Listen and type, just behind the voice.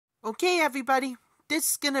Okay, everybody,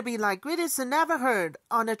 this is gonna be like greatest and never heard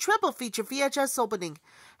on a triple feature VHS opening.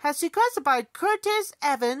 Has requested by Curtis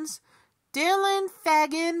Evans, Dylan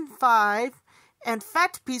Fagan 5, and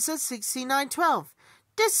Fat Pizza 6912.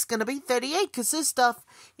 This is gonna be 38, consists of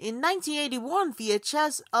in 1981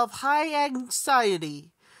 VHS of High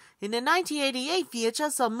Anxiety, in the 1988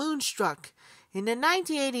 VHS of Moonstruck, in the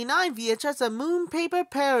 1989 VHS of Moon Paper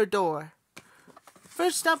Parador.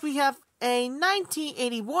 First up, we have a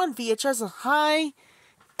 1981 VHS of High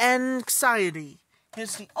Anxiety.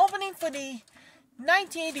 Here's the opening for the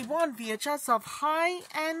 1981 VHS of High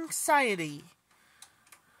Anxiety.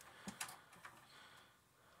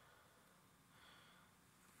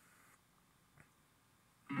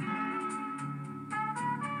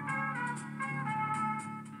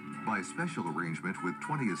 By special arrangement with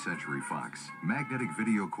 20th Century Fox, Magnetic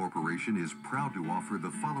Video Corporation is proud to offer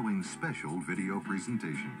the following special video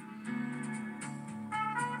presentation.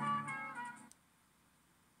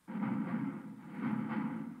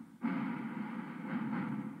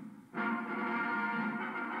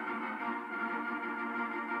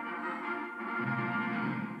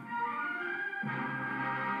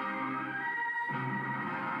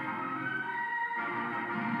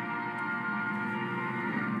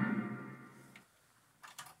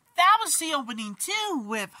 That was the opening too,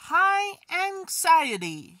 with High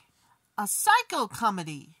Anxiety, a psycho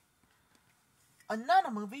comedy. Another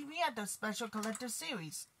movie, we had the special collector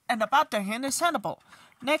series, and about their hand is Hannibal.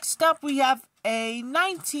 Next up, we have a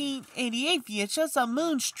 1988 VHS of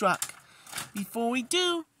Moonstruck. Before we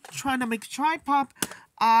do, trying to make a tripod,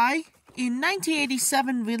 in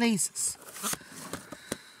 1987 releases.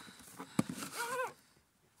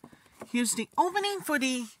 Here's the opening for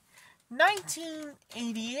the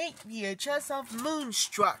 1988 VHS of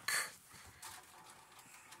Moonstruck.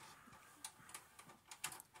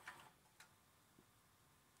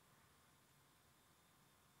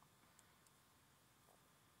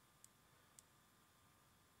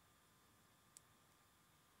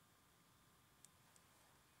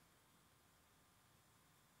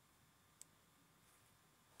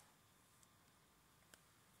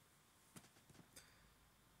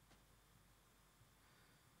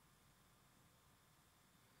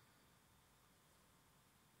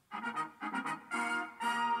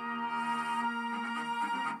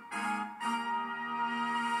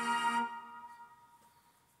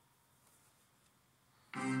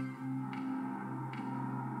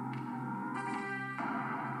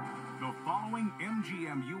 The following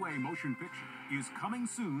MGM UA motion picture is coming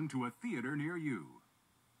soon to a theater near you.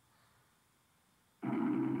 You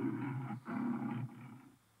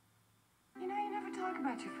know, you never talk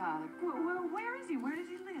about your father. Well, where is he? Where does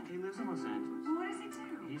he live? He lives in Los Angeles. What does he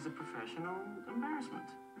do? He's a professional embarrassment.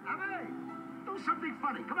 Hey, do something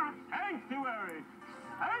funny. Come on. Sanctuary.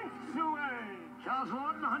 Sanctuary. Charles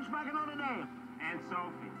Lawton, the Hunchback of Notre Dame. And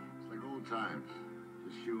Sophie. It's like old times.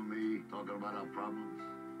 Just you and me talking about our problems.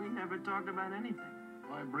 We never talked about anything.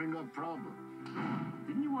 Why bring up problems?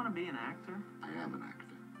 Didn't you want to be an actor? I am an actor.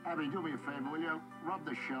 Abby, do me a favor, will you? Rub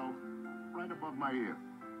the show right above my ear.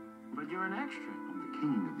 But you're an extra. I'm the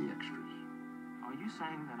king of the extras. Are you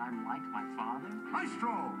saying that I'm like my father?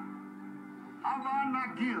 Maestro!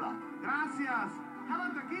 Habanagila. Gracias. Hello,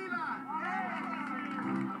 tequila.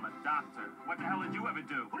 I'm a doctor. What the hell did you ever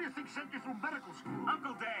do? Who do you think sent you through medical school?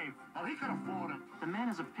 Uncle Dave. Oh, he can afford it. The man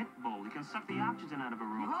is a pit bull. He can suck the oxygen out of a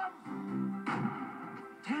room. Love?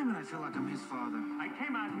 Damn it, I feel like I'm his father. I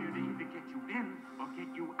came out here to either get you in or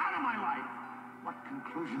get you out of my life. What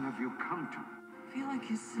conclusion have you come to? I feel like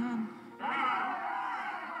his son.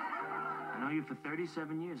 I know you for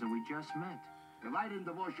 37 years and we just met. If I didn't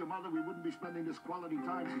divorce your mother, we wouldn't be spending this quality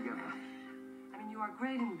time together. I mean, you are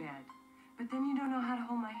great in bed, but then you don't know how to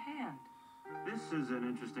hold my hand. This is an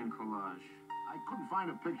interesting collage. I couldn't find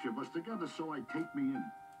a picture of us together, so I taped me in.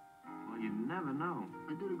 Well, you never know.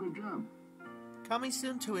 I did a good job. Coming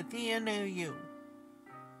soon to a theater near you.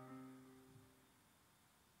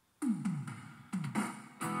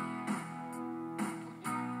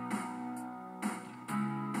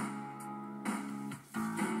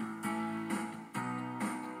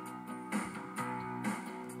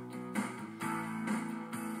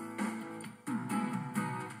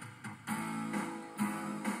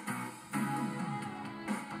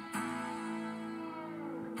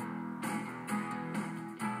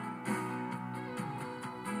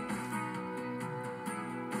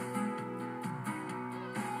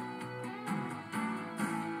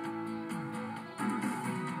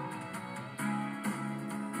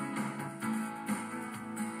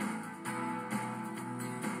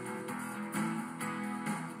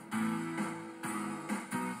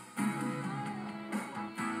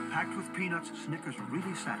 Packed with peanuts, Snickers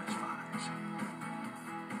really satisfies.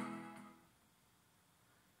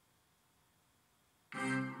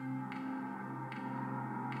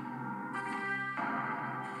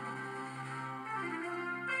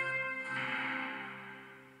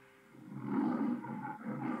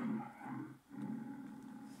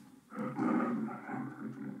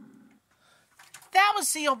 That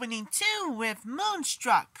was the opening too with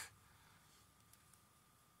Moonstruck.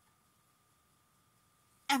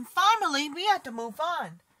 And finally, we had to move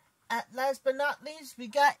on. At last but not least, we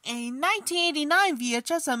got a 1989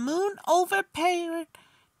 VHS, A Moon Over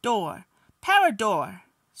Parador. Parador.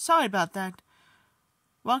 Sorry about that.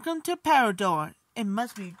 Welcome to Parador. It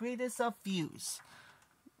must be the greatest of views.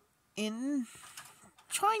 In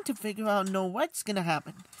trying to figure out what's gonna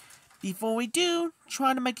happen. Before we do,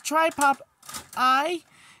 trying to make a tripod eye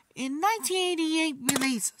in 1988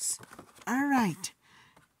 releases. Alright.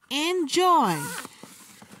 Enjoy.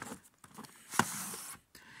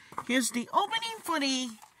 Here's the opening for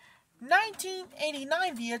the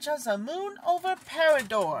 1989 VHS, A Moon Over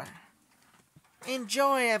Parador.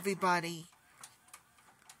 Enjoy, everybody.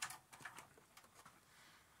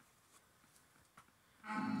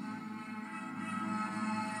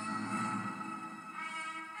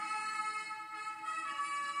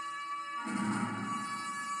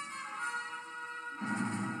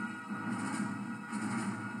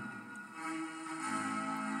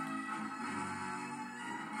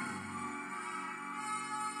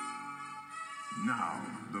 Now,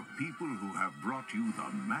 the people who have brought you the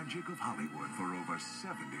magic of Hollywood for over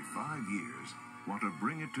 75 years want to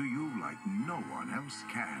bring it to you like no one else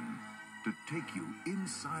can. To take you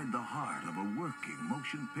inside the heart of a working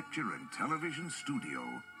motion picture and television studio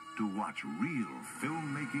to watch real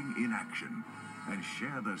filmmaking in action and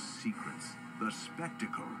share the secrets, the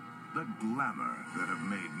spectacle, the glamour that have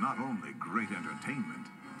made not only great entertainment,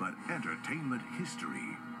 but entertainment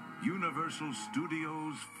history. Universal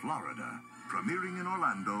Studios, Florida. Premiering in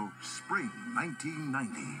Orlando, spring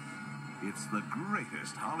 1990. It's the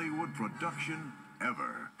greatest Hollywood production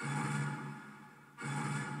ever.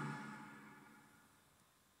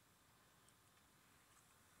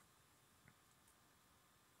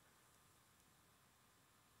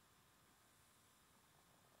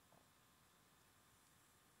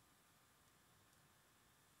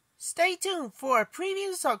 Stay tuned for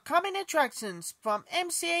previews of coming attractions from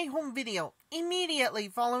MCA Home Video immediately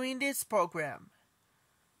following this program.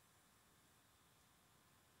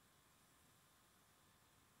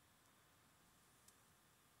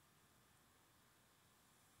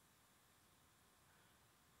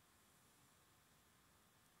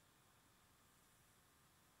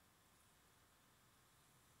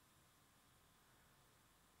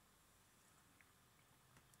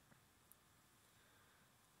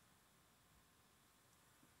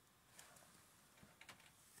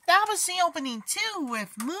 That was the opening too with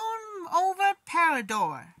Moon Over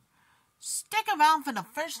Parador. Stick around for the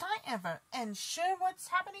first time ever and share what's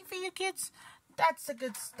happening for you kids. That's a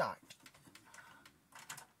good start.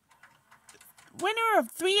 Winner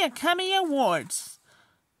of 3 Academy Awards.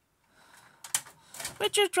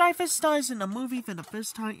 Richard Dreyfuss stars in a movie for the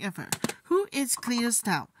first time ever. Who is clearest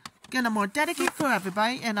out? Gonna more dedicate for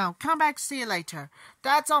everybody, and I'll come back see you later.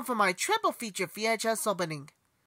 That's all for my triple feature VHS opening.